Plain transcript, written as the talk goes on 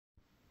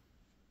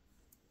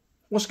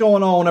What's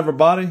going on,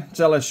 everybody? It's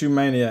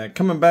LSUmAniac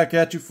coming back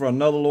at you for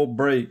another little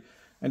break.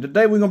 And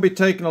today we're going to be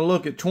taking a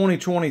look at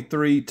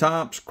 2023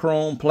 Topps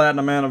Chrome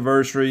Platinum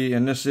Anniversary,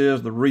 and this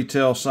is the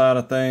retail side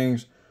of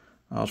things.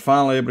 I was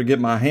finally able to get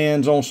my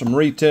hands on some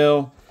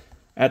retail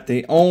at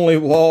the only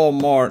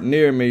Walmart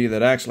near me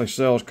that actually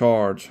sells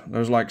cards.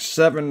 There's like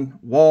 7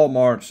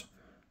 Walmarts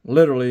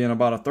literally in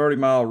about a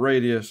 30-mile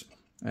radius,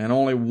 and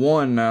only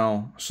one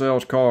now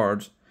sells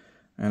cards.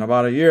 And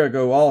about a year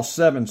ago, all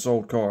 7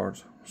 sold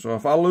cards. So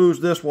if I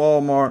lose this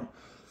Walmart,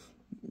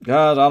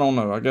 guys, I don't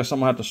know. I guess I'm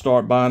going to have to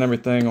start buying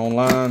everything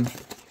online.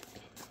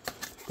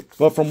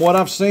 But from what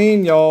I've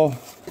seen, y'all,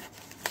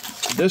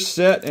 this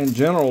set in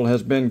general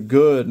has been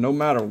good no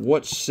matter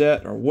what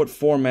set or what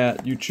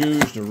format you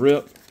choose to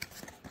rip.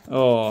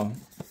 I've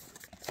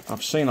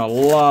seen a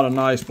lot of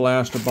nice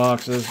blaster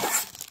boxes.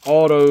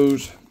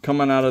 Autos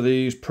coming out of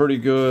these pretty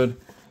good.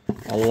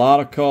 A lot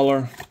of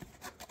color.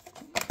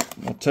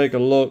 We'll take a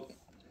look.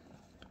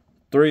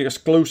 3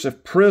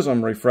 exclusive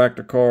Prism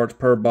refractor cards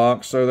per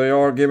box, so they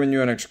are giving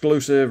you an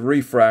exclusive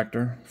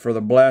refractor for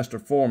the blaster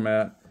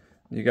format.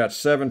 You got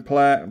 7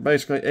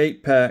 basically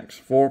 8 packs,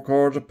 4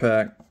 cards a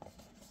pack.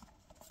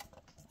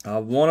 I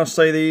want to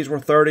say these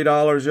were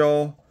 $30,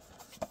 y'all,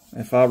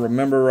 if I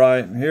remember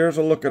right. Here's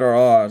a look at our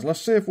odds.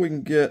 Let's see if we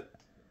can get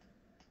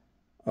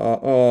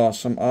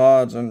some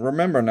odds. And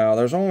remember now,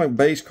 there's only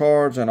base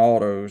cards and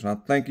autos. And I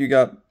think you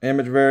got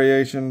image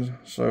variations.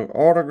 So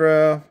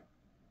autograph.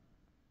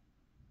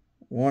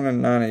 1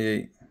 in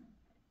 98.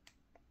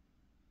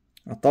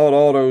 I thought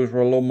autos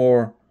were a little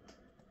more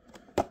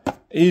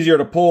easier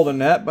to pull than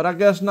that, but I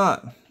guess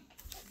not.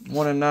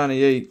 1 in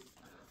 98.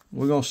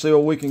 We're going to see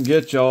what we can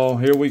get, y'all.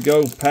 Here we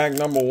go. Pack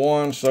number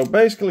 1. So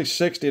basically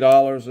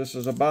 $60. This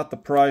is about the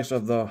price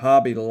of the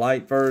Hobby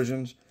Light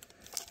versions.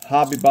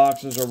 Hobby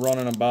boxes are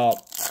running about,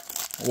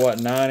 what,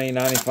 $90,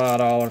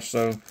 $95.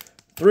 So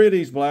 3 of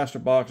these blaster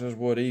boxes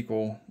would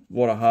equal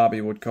what a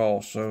Hobby would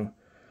cost. So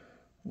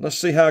let's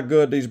see how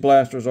good these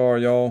blasters are,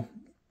 y'all.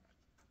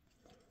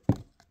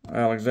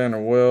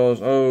 Alexander Wells.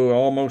 Oh, I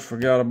almost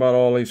forgot about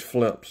all these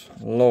flips.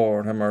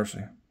 Lord have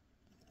mercy.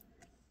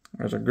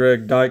 There's a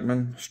Greg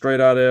Dykman, straight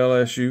out of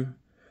LSU.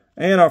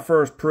 And our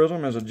first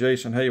Prism is a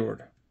Jason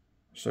Hayward.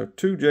 So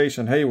 2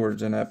 Jason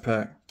Haywards in that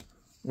pack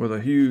with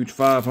a huge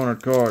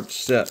 500 card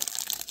set.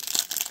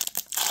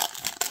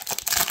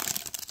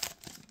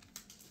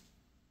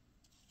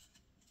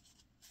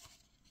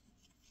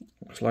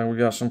 Looks like we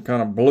got some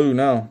kind of blue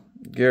now.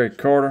 Gary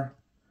Carter.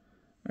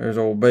 There's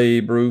old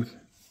Babe Ruth.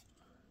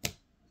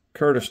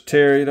 Curtis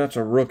Terry, that's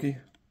a rookie.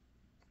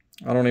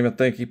 I don't even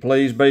think he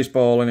plays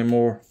baseball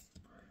anymore.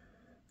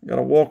 Got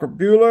a Walker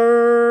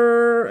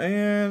Buehler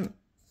and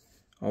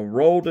a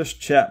Roldis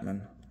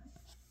Chapman.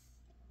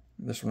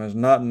 This one is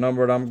not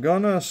numbered. I'm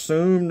going to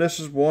assume this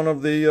is one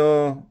of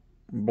the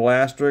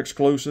blaster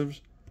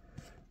exclusives.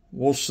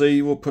 We'll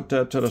see. We'll put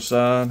that to the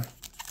side.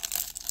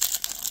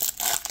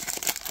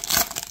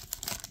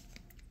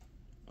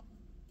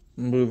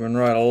 Moving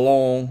right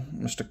along,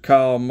 Mr.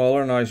 Kyle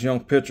Muller, nice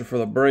young pitcher for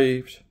the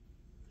Braves.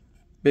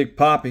 Big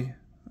Poppy,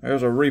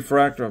 there's a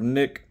refractor of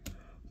Nick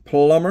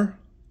Plummer.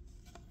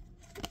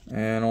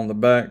 And on the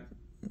back,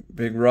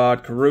 Big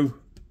Rod Carew.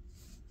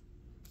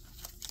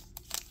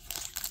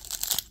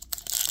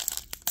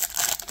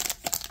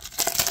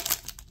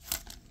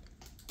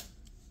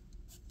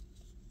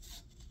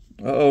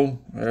 Uh-oh,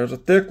 there's a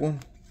thick one.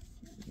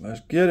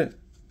 Let's get it.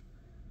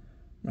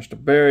 Mr.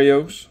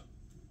 Barrios.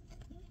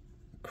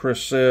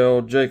 Chris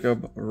Sale,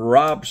 Jacob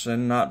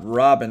Robson, not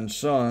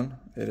Robinson.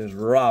 It is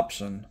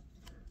Robson.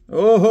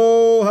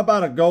 Oh, how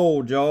about a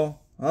gold, y'all?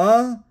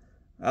 Huh?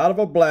 Out of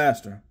a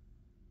blaster.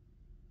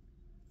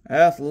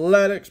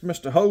 Athletics,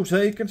 Mr.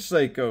 Jose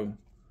Canseco.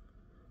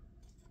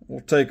 We'll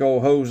take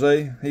old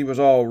Jose. He was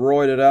all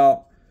roided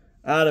out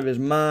of his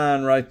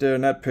mind right there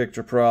in that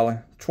picture probably.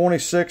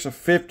 26 of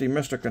 50,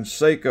 Mr.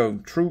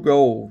 Canseco. True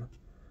gold.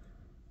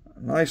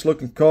 Nice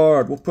looking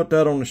card. We'll put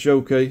that on the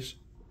showcase.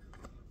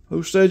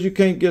 Who says you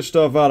can't get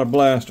stuff out of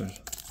blasters?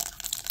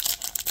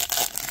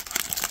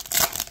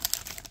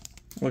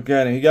 Look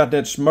at him. He got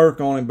that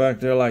smirk on him back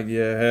there like,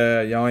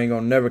 yeah, y'all ain't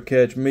going to never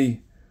catch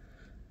me.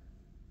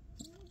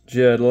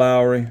 Jed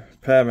Lowry,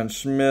 Pavin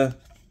Smith.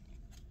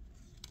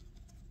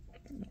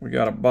 We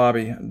got a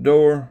Bobby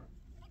Dorr.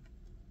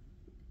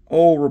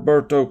 Old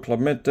Roberto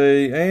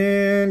Clemente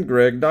and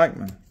Greg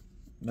Dykman.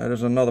 That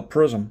is another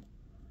Prism.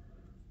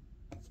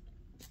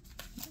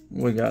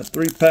 We got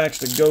 3 packs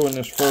to go in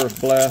this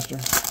first blaster.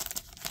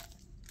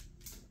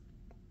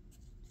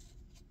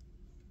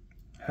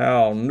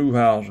 Hal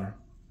Newhouser,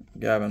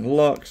 Gavin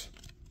Lux,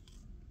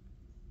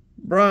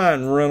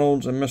 Brian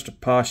Reynolds, and Mr.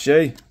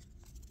 Pache.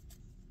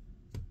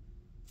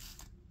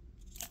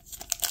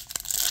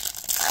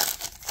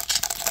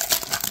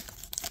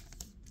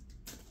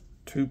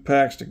 Two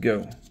packs to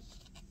go.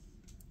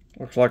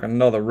 Looks like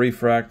another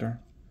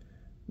refractor.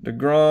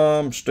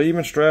 DeGrom,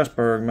 Steven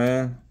Strasburg,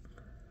 man.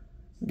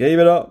 Gave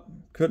it up.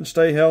 Couldn't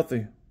stay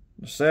healthy.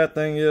 The sad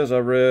thing is, I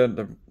read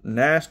the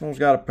Nationals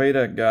got to pay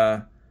that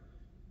guy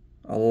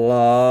a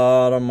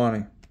lot of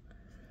money.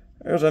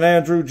 There's an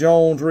Andrew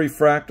Jones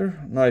refractor.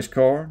 Nice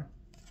card.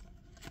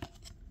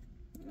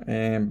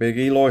 And Big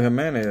Eloy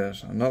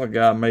Jimenez, another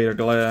guy made of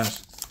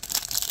glass.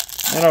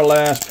 And our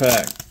last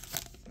pack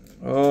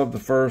of the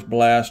first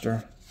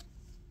blaster.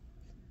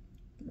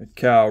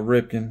 Kyle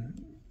Ripken,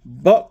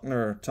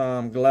 Buckner,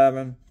 Tom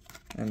Glavine,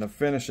 and to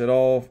finish it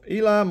off,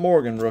 Eli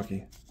Morgan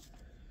rookie.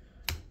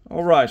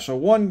 All right, so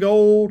one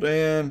gold,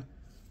 and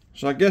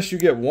so I guess you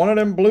get one of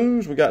them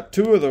blues. We got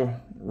two of the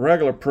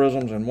regular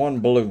prisms and one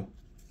blue.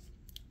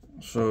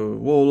 So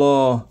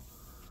we'll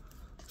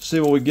see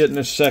what we get in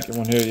this second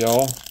one here,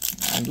 y'all.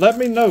 And let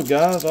me know,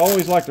 guys. I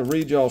always like to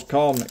read y'all's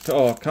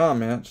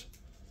comments.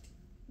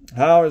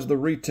 How has the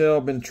retail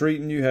been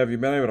treating you? Have you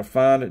been able to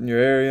find it in your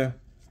area?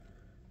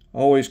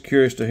 Always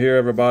curious to hear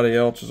everybody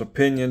else's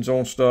opinions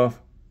on stuff.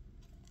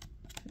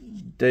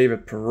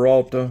 David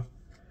Peralta.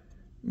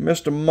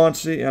 Mr.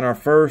 Muncie, and our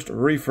first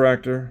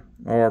refractor,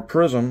 or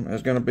prism,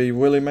 is going to be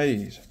Willie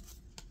Mays.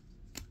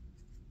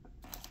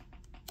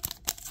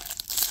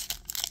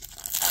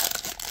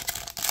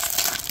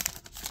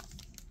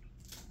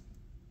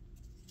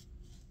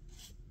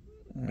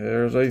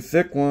 There's a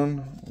thick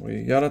one.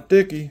 We got a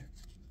thickie.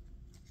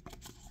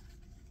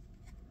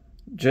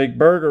 Jake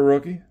Berger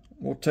rookie.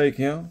 We'll take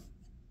him.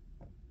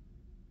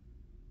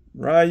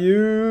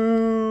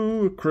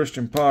 Ryu,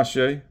 Christian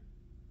Pache.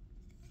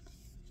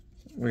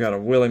 We got a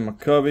Willie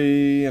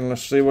McCovey, and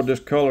let's see what this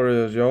color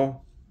is,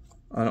 y'all.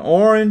 An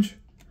orange,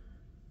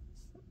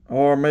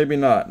 or maybe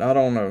not. I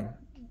don't know.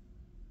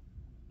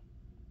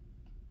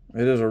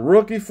 It is a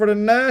rookie for the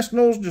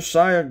Nationals,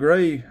 Josiah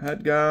Gray.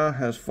 That guy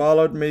has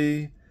followed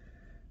me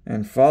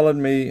and followed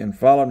me and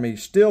followed me,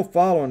 still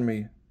following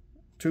me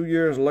 2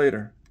 years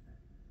later.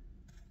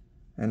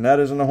 And that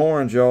is in the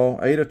orange, y'all.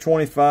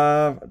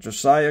 8/25,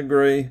 Josiah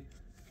Gray.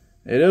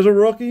 It is a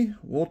rookie.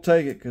 We'll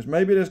take it, because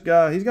maybe this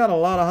guy, he's got a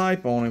lot of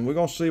hype on him. We're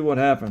going to see what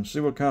happens, see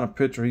what kind of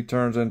pitcher he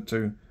turns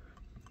into.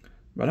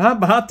 But how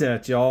about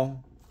that,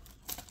 y'all?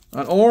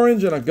 An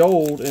orange and a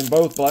gold in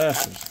both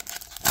blasters.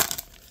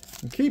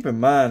 And keep in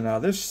mind now,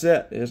 this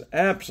set is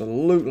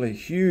absolutely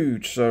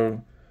huge,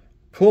 so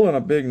pulling a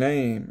big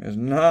name is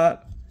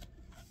not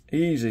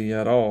easy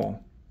at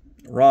all.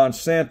 Ron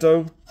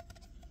Santo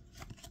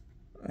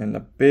and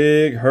the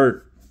Big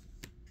Hurt.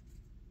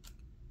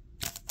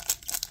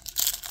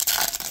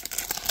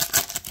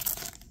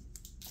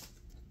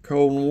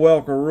 Colton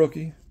Welker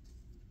rookie.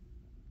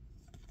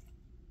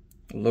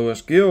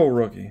 Lewis Gill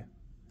rookie.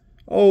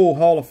 Oh,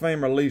 Hall of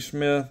Famer Lee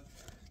Smith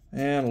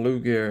and Lou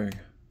Gehrig.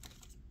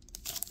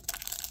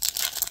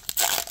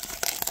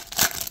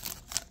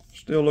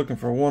 Still looking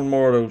for one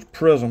more of those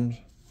prisms.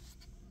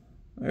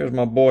 There's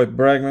my boy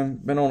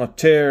Bregman. Been on a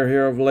tear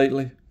here of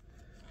lately.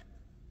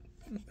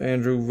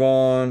 Andrew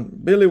Vaughn.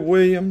 Billy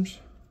Williams.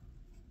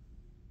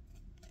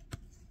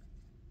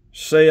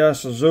 Seiya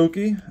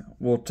Suzuki.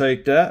 We'll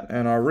take that.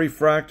 And our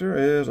refractor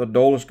is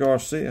Adolis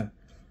Garcia.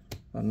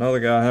 Another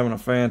guy having a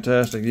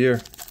fantastic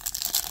year.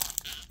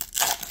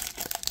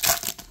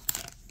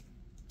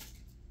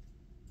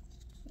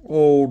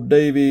 Old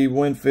Davey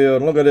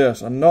Winfield. Look at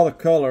this. Another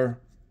color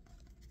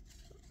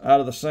out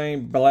of the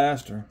same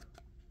blaster.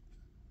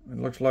 It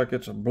looks like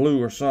it's a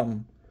blue or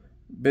something.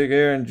 Big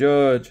Aaron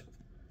Judge.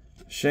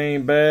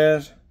 Shane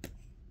Baz.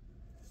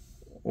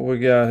 What we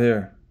got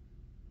here?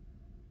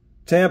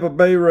 Tampa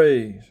Bay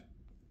Rays.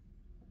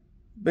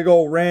 Big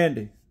old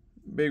Randy.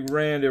 Big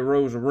Randy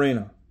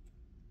Rosarina.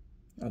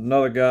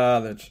 Another guy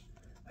that's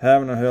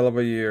having a hell of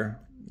a year.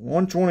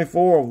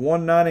 124 of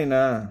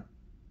 199.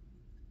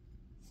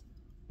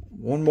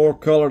 One more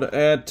color to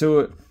add to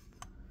it.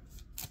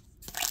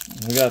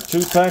 We got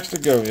 2 packs to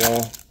go,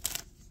 y'all.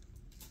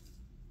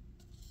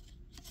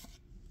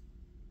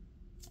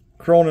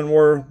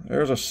 Cronenworth.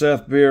 There's a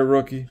Seth Beer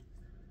rookie.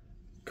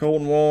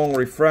 Colton Wong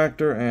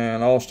refractor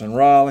and Austin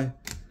Riley.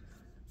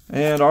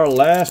 And our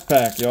last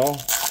pack, y'all.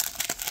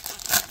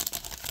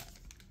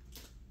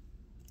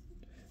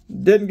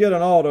 Didn't get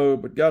an auto,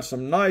 but got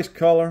some nice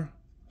color.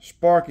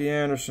 Sparky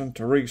Anderson,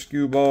 Tariq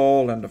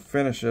Skewball, and to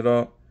finish it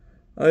up,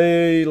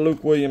 a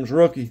Luke Williams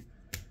rookie.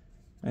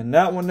 And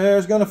that one there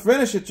is going to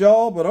finish it,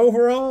 y'all. But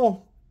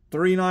overall,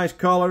 3 nice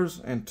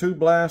colors and 2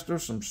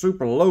 blasters. Some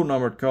super low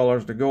numbered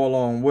colors to go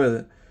along with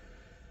it.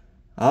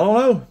 I don't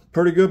know.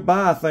 Pretty good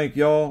buy, I think,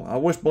 y'all. I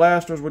wish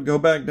blasters would go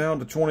back down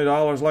to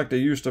 $20 like they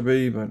used to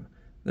be, but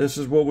this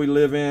is what we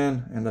live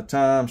in the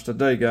times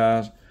today,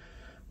 guys.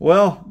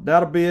 Well,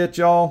 that'll be it,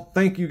 y'all.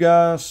 Thank you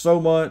guys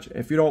so much.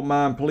 If you don't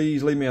mind,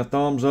 please leave me a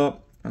thumbs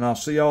up, and I'll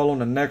see y'all on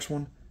the next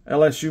one.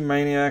 LSU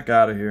Maniac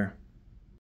out of here.